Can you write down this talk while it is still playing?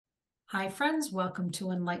Hi, friends. Welcome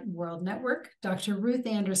to Enlightened World Network. Dr. Ruth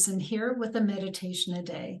Anderson here with a meditation a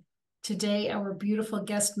day. Today, our beautiful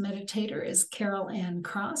guest meditator is Carol Ann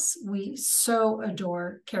Cross. We so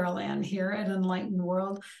adore Carol Ann here at Enlightened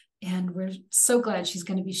World, and we're so glad she's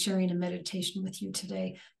going to be sharing a meditation with you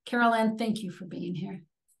today. Carol Ann, thank you for being here.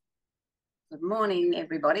 Good morning,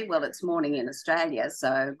 everybody. Well, it's morning in Australia,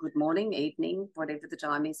 so good morning, evening, whatever the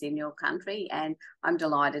time is in your country. And I'm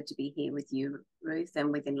delighted to be here with you, Ruth,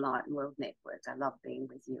 and with Enlightened World Network. I love being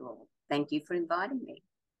with you all. Thank you for inviting me.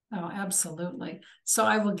 Oh, absolutely. So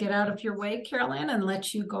I will get out of your way, Carol Ann, and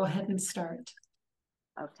let you go ahead and start.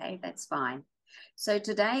 Okay, that's fine. So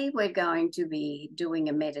today we're going to be doing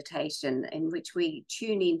a meditation in which we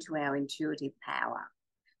tune into our intuitive power,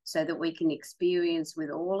 so that we can experience with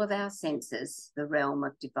all of our senses the realm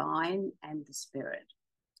of divine and the spirit.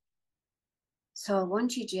 So I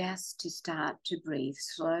want you just to start to breathe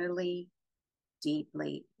slowly,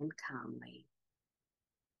 deeply, and calmly.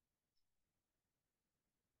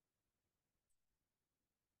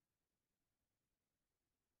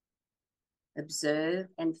 Observe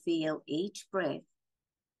and feel each breath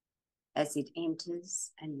as it enters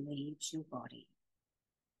and leaves your body.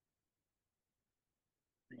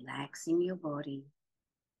 Relaxing your body,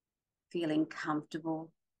 feeling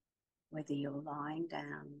comfortable, whether you're lying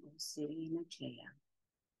down or sitting in a chair.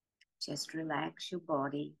 Just relax your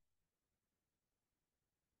body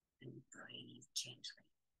and breathe gently.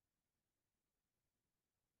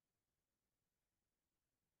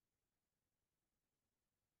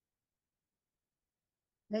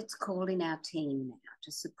 Let's call in our team now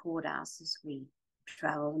to support us as we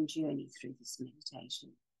travel and journey through this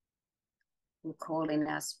meditation. We'll call in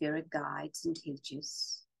our spirit guides and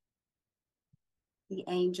teachers, the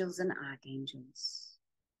angels and archangels,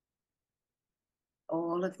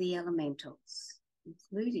 all of the elementals,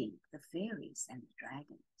 including the fairies and the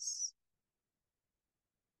dragons.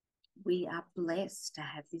 We are blessed to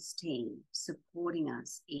have this team supporting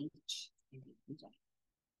us each and every day.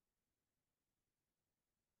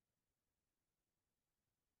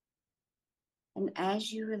 And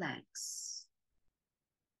as you relax,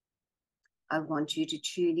 I want you to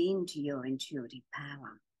tune into your intuitive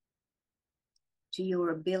power, to your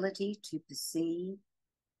ability to perceive,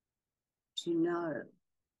 to know,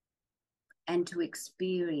 and to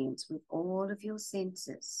experience with all of your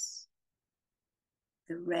senses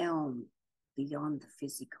the realm beyond the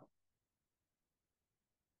physical,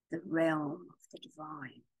 the realm of the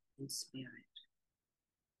divine and spirit.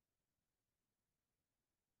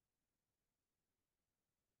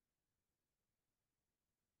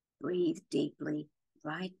 Breathe deeply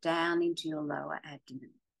right down into your lower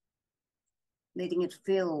abdomen, letting it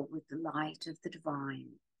fill with the light of the divine,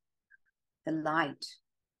 the light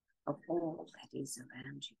of all that is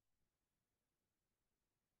around you.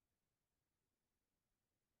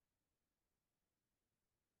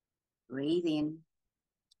 Breathe in,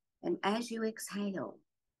 and as you exhale,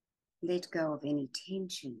 let go of any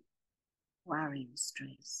tension, worry, or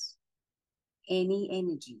stress, any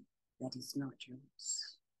energy that is not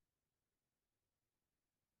yours.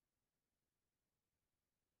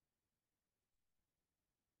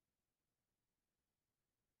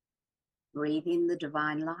 Breathe in the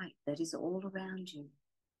divine light that is all around you.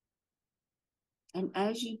 And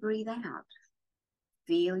as you breathe out,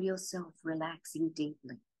 feel yourself relaxing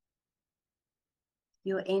deeply.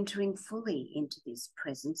 You're entering fully into this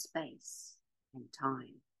present space and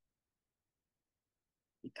time,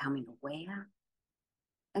 becoming aware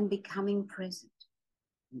and becoming present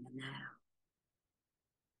in the now.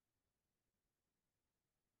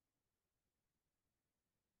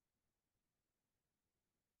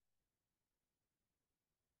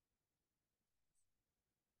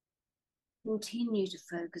 Continue to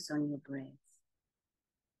focus on your breath,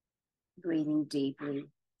 breathing deeply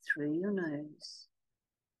through your nose,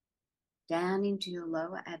 down into your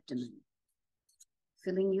lower abdomen,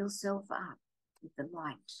 filling yourself up with the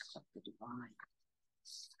light of the divine.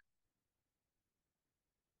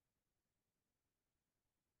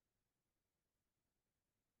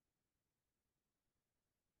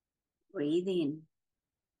 Breathe in,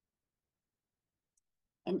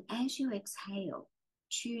 and as you exhale,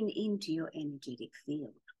 tune into your energetic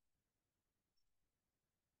field.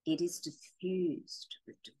 It is diffused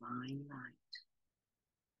with divine light.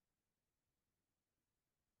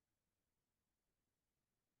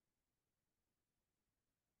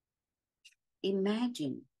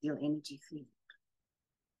 Imagine your energy field.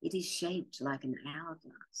 It is shaped like an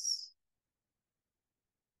hourglass.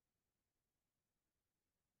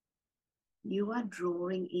 You are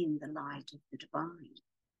drawing in the light of the divine,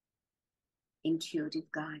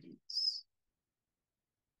 intuitive guidance,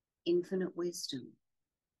 infinite wisdom,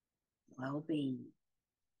 well-being,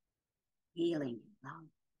 healing, and love.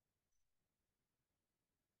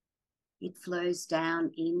 It flows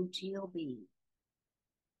down into your being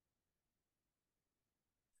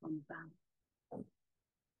from above.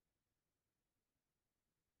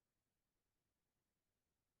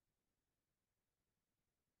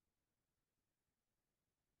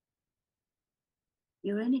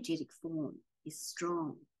 Your energetic form is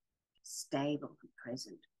strong, stable, and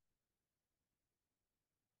present.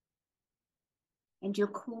 And your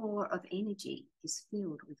core of energy is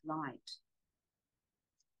filled with light,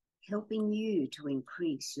 helping you to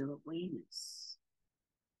increase your awareness,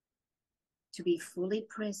 to be fully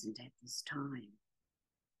present at this time.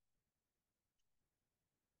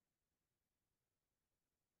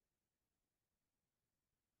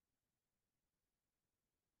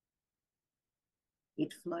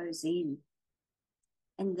 It flows in,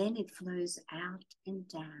 and then it flows out and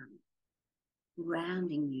down,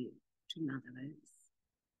 grounding you to Mother Earth.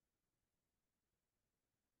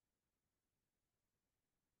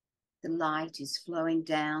 The light is flowing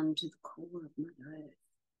down to the core of Mother Earth,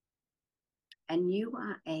 and you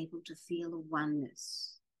are able to feel a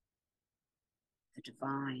oneness, the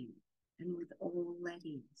divine, and with all that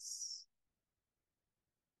is.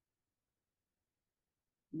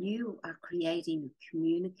 You are creating a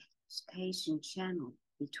communication channel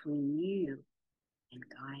between you and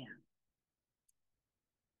Gaia.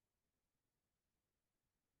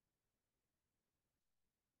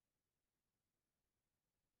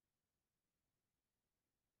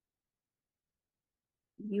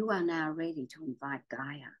 You are now ready to invite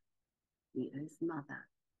Gaia, the Earth Mother,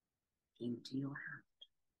 into your heart.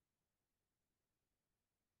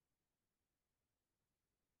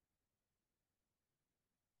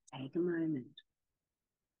 Take a moment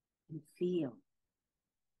and feel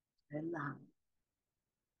her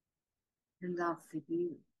love for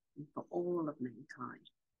you and for all of mankind.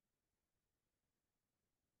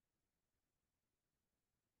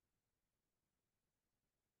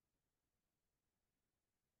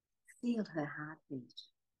 Feel her heartbeat.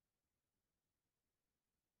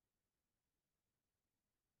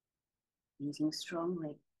 Beating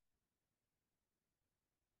strongly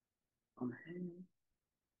from her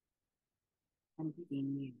and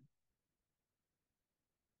within you.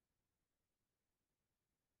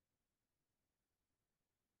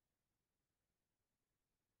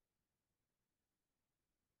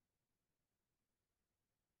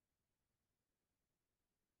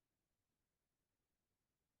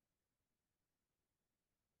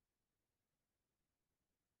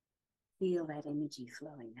 Feel that energy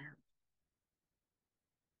flowing out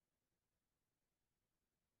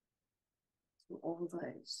to all those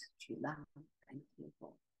that you love and care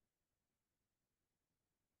for,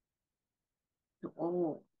 to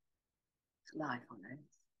all life on earth.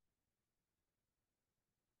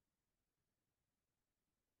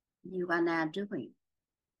 You are now doing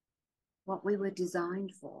what we were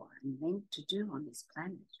designed for and meant to do on this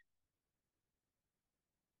planet.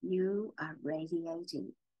 You are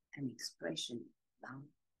radiating an expression of love.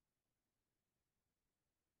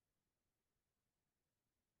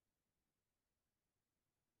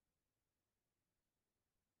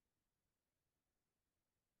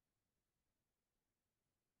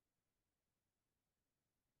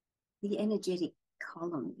 The energetic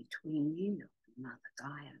column between you and Mother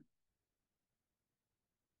Gaia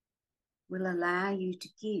will allow you to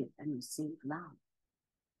give and receive love,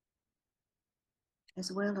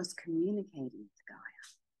 as well as communicating with Gaia.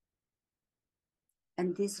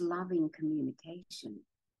 And this loving communication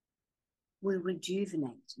will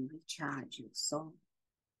rejuvenate and recharge your soul.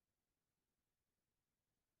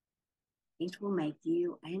 It will make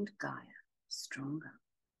you and Gaia stronger.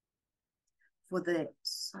 For the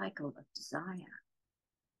cycle of desire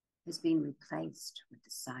has been replaced with the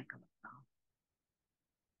cycle of love.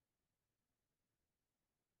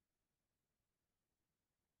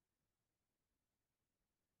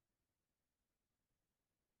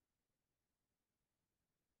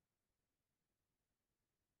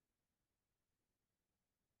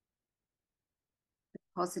 The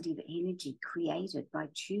positive energy created by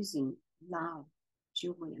choosing love,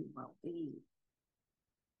 joy, and well-being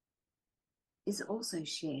is also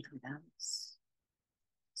shared with others,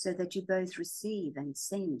 so that you both receive and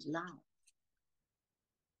send love,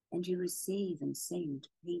 and you receive and send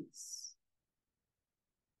peace.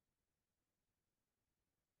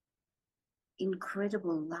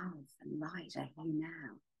 Incredible love and light are here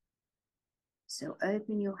now. So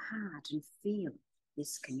open your heart and feel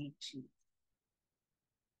this connection.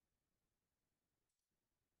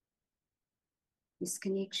 This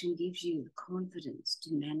connection gives you the confidence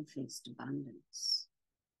to manifest abundance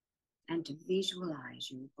and to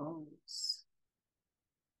visualize your goals.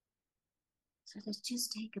 So let's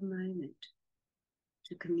just take a moment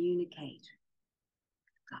to communicate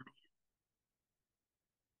with Gaia.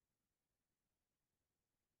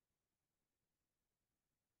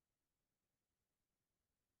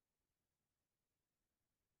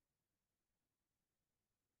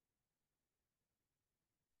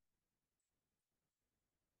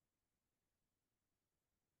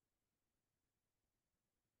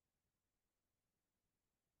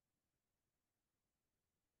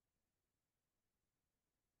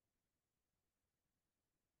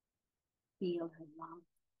 Feel her love.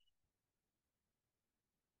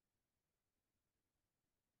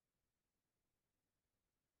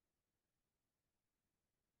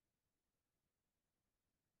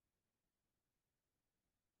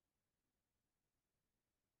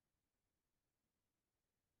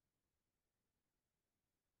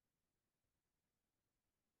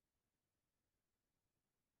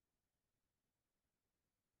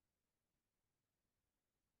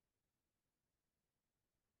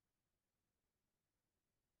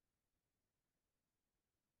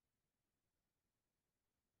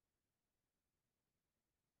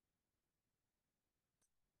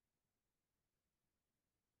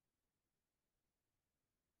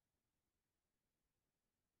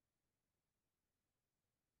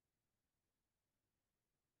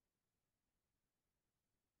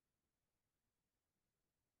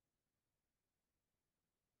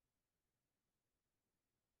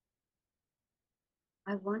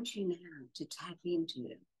 I want you now to tap into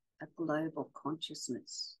a global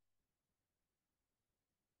consciousness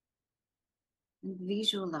and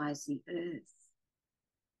visualize the earth,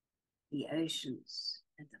 the oceans,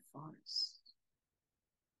 and the forests.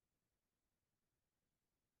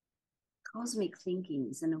 Cosmic thinking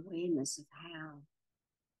is an awareness of how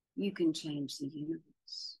you can change the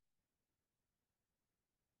universe.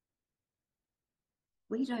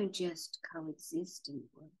 We don't just coexist in the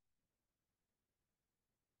world.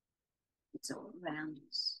 It's all around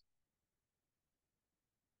us.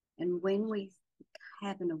 And when we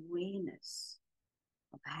have an awareness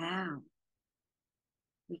of how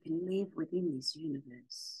we can live within this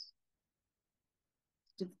universe,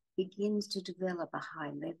 it begins to develop a high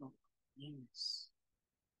level of awareness.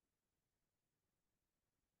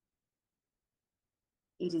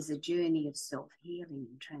 It is a journey of self-healing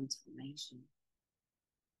and transformation.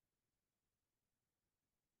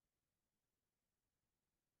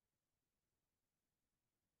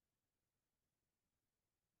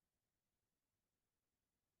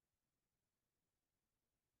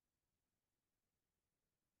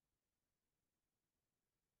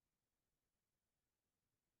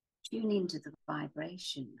 Tune into the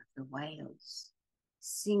vibration of the whales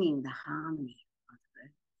singing the harmony of the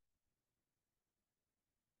earth.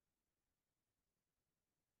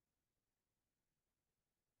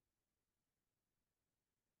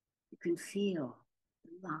 You can feel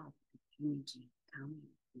the love and energy coming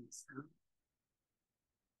from the sun,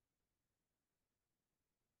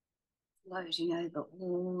 floating over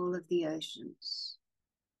all of the oceans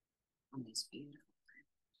on this beautiful planet.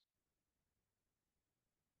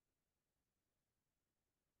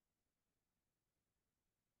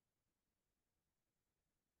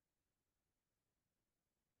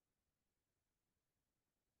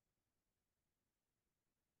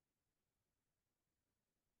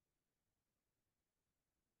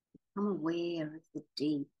 I'm aware of the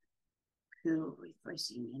deep, cool,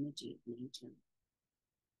 refreshing energy of nature.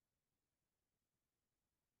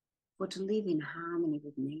 For to live in harmony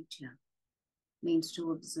with nature means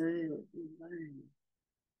to observe and learn,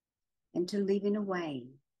 and to live in a way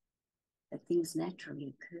that things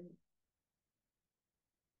naturally occur.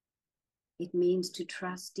 It means to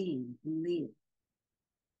trust in and live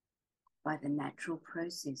by the natural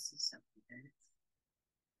processes of the earth.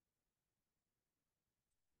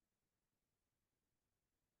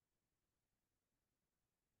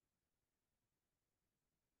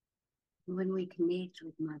 When we connect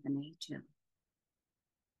with Mother Nature,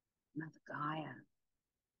 Mother Gaia,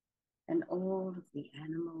 and all of the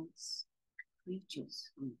animals, creatures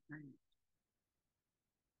on the planet,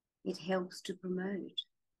 it helps to promote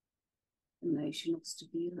emotional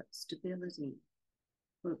stability,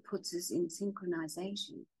 for it puts us in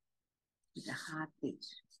synchronization with the heartbeat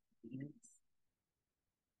of the earth.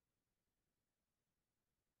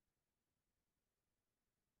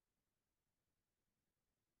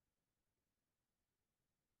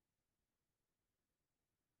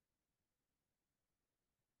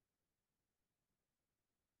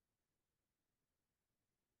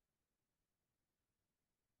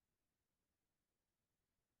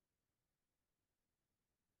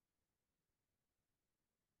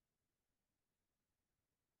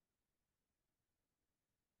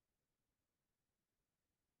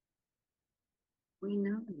 We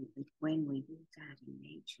know that when we walk out in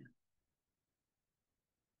nature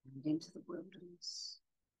and into the wilderness,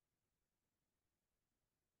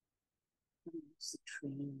 amongst the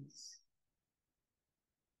trees,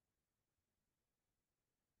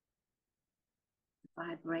 the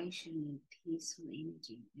vibration and peaceful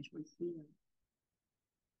energy that we feel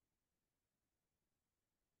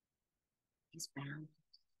is boundless,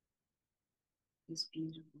 is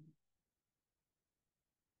beautiful.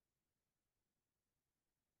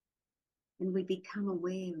 And we become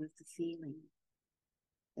aware of the feeling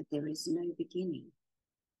that there is no beginning,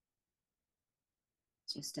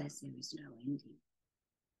 just as there is no ending.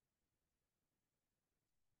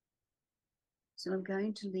 So I'm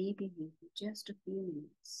going to leave you here for just a few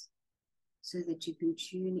minutes so that you can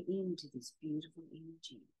tune into this beautiful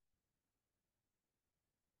energy,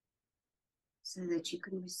 so that you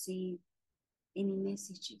can receive any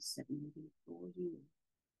messages that may be for you,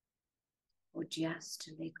 or just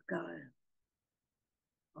to let go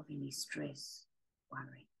of any stress,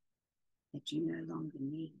 worry that you no longer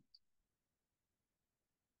need,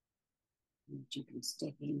 and that you can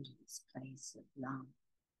step into this place of love,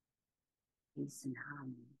 peace and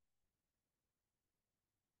harmony.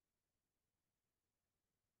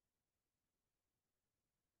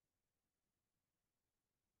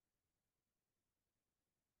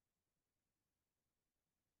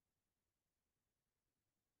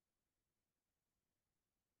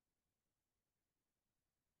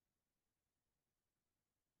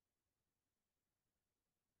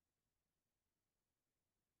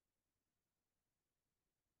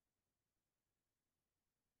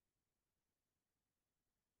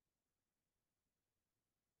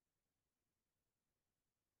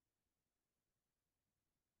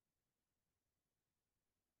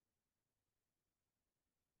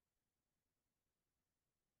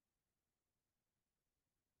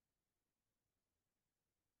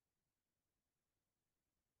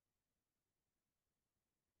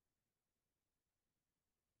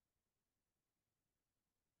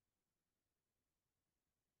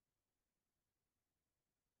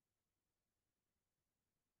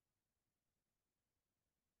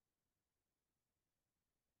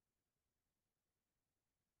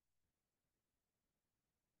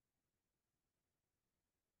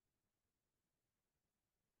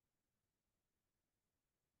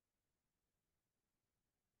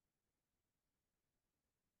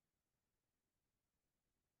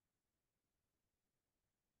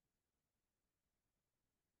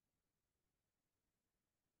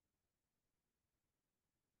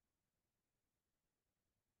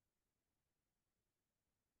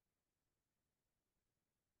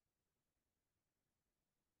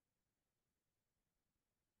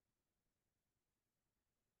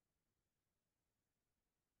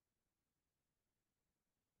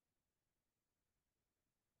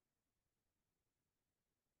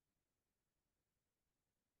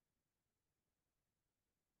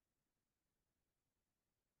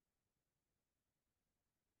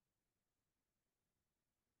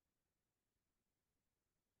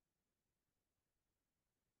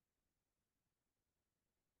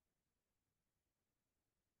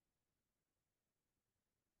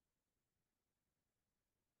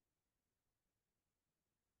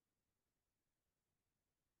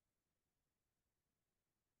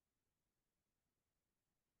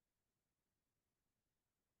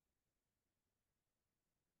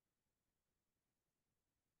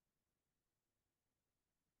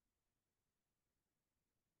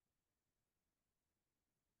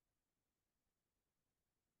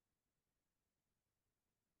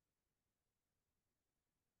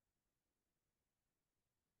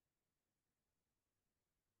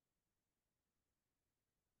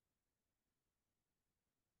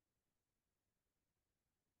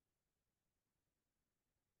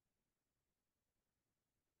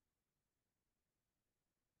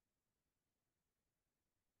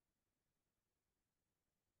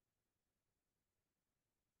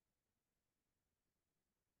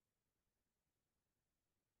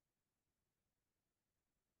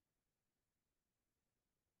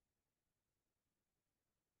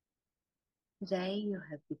 Today you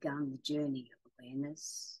have begun the journey of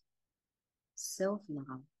awareness,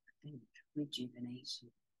 self-love, and rejuvenation.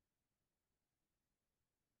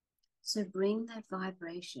 So bring that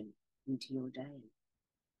vibration into your day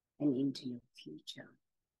and into your future.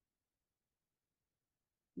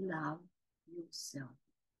 Love yourself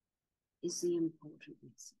is the important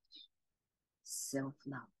message.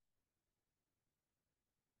 Self-love.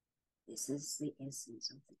 This is the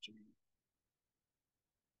essence of the journey.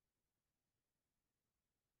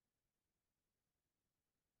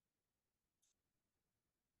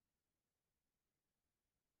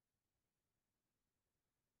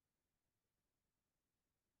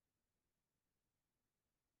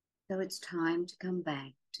 So it's time to come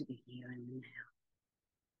back to the here and the now.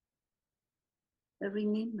 But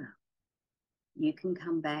remember, you can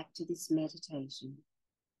come back to this meditation,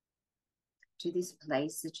 to this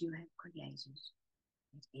place that you have created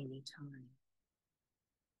at any time.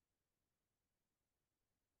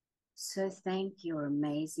 So thank your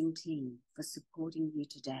amazing team for supporting you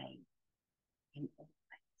today and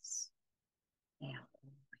always, they are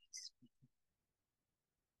always with you.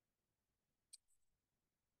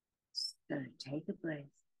 So take a breath,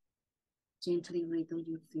 gently wriggle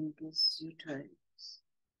your fingers, your toes,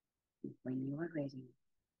 and when you are ready,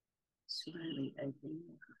 slowly open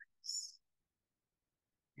your eyes.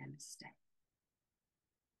 Namaste.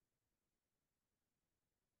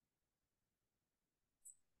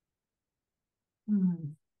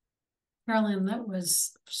 Carolyn, that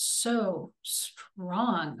was so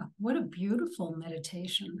strong. What a beautiful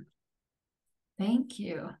meditation. Thank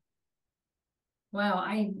you. Wow,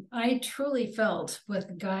 I truly felt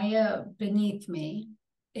with Gaia beneath me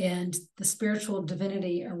and the spiritual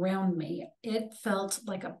divinity around me, it felt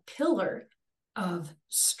like a pillar of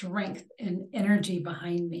strength and energy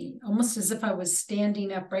behind me, almost as if I was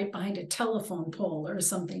standing up right behind a telephone pole or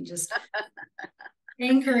something, just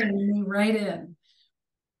anchoring me right in.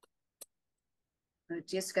 It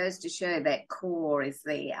just goes to show that core is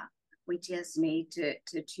there. We just need to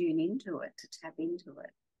tune into it, to tap into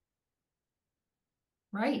it.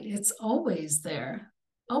 Right. It's always there.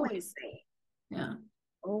 Always there. Yeah.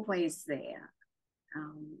 Always there.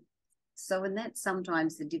 So, and that's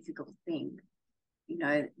sometimes the difficult thing, you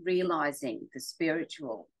know, realizing the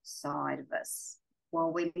spiritual side of us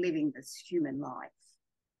while we're living this human life.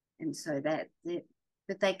 And so that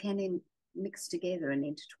they can mix together and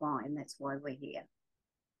intertwine. That's why we're here.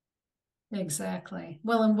 Exactly.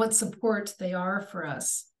 Well, and what support they are for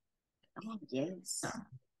us. Oh, yes. Yeah.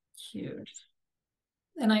 Huge.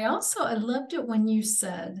 And I loved it when you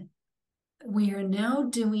said, we are now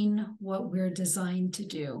doing what we're designed to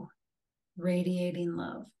do, radiating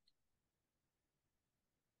love.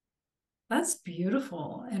 That's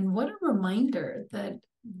beautiful. And what a reminder that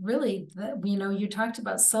really, that, you know, you talked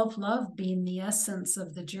about self-love being the essence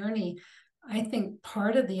of the journey. I think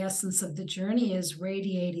part of the essence of the journey is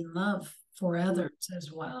radiating love for others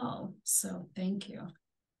as well. So thank you.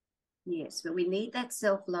 Yes, but we need that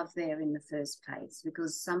self-love there in the first place,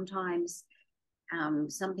 because sometimes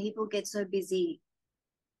some people get so busy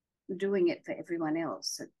doing it for everyone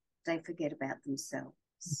else that they forget about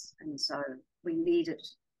themselves. And so we need it,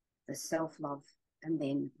 the self-love, and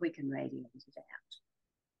then we can radiate it out.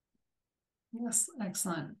 Yes,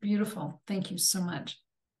 excellent. Beautiful. Thank you so much.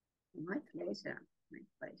 My pleasure. My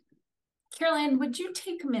pleasure. Caroline, would you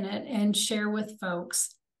take a minute and share with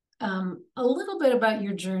folks a little bit about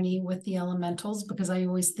your journey with the elementals, because I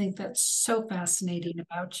always think that's so fascinating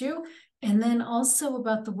about you, and then also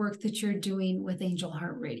about the work that you're doing with Angel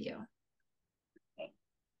Heart Radio. Okay.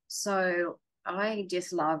 So I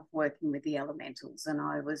just love working with the elementals, and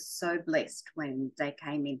I was so blessed when they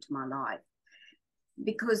came into my life,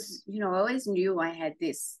 because, you know, I always knew I had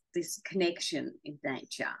this connection in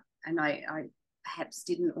nature, and I perhaps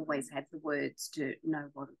didn't always have the words to know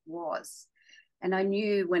what it was. And I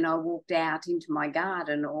knew when I walked out into my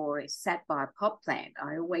garden or sat by a pot plant,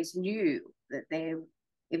 I always knew that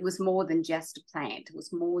it was more than just a plant. It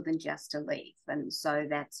was more than just a leaf. And so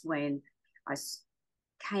that's when I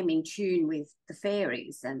came in tune with the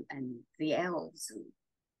fairies and the elves and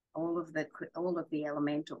all of the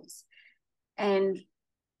elementals. And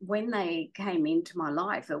when they came into my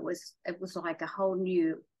life, it was like a whole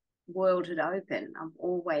new world had opened. I've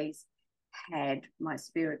always had my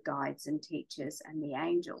spirit guides and teachers and the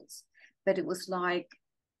angels, but it was like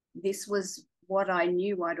this was what I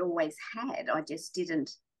knew I'd always had. I just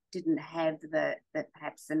didn't have the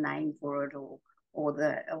perhaps the name for it or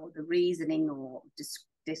the reasoning or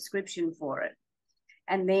description for it.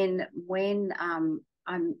 And then when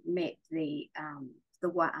I met the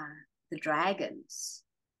dragons,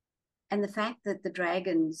 and the fact that the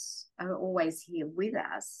dragons are always here with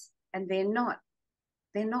us, and they're not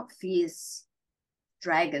fierce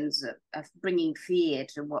dragons of bringing fear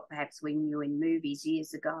to what perhaps we knew in movies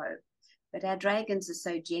years ago, but our dragons are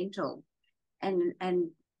so gentle. And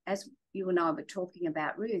as you and I were talking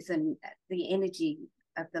about, Ruth, and the energy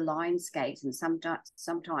of the Lionsgate, and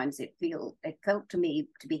sometimes it felt to me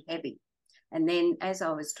to be heavy. And then as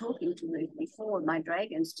I was talking to Ruth before, my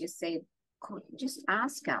dragons just said, just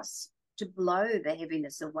ask us to blow the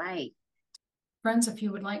heaviness away. Friends, if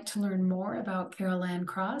you would like to learn more about Carol Ann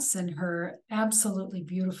Cross and her absolutely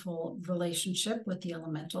beautiful relationship with the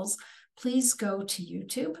elementals, please go to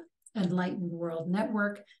YouTube, Enlightened World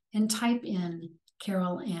Network, and type in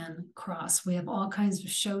Carol Ann Cross. We have all kinds of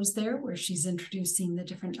shows there where she's introducing the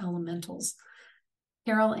different elementals.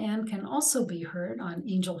 Carol Ann can also be heard on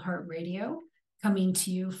Angel Heart Radio, coming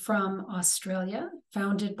to you from Australia,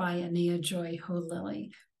 founded by Anea Joy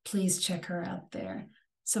Ho-Lily. Please check her out there.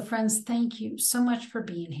 So friends, thank you so much for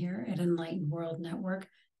being here at Enlightened World Network.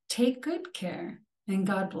 Take good care and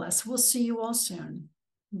God bless. We'll see you all soon.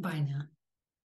 Bye now.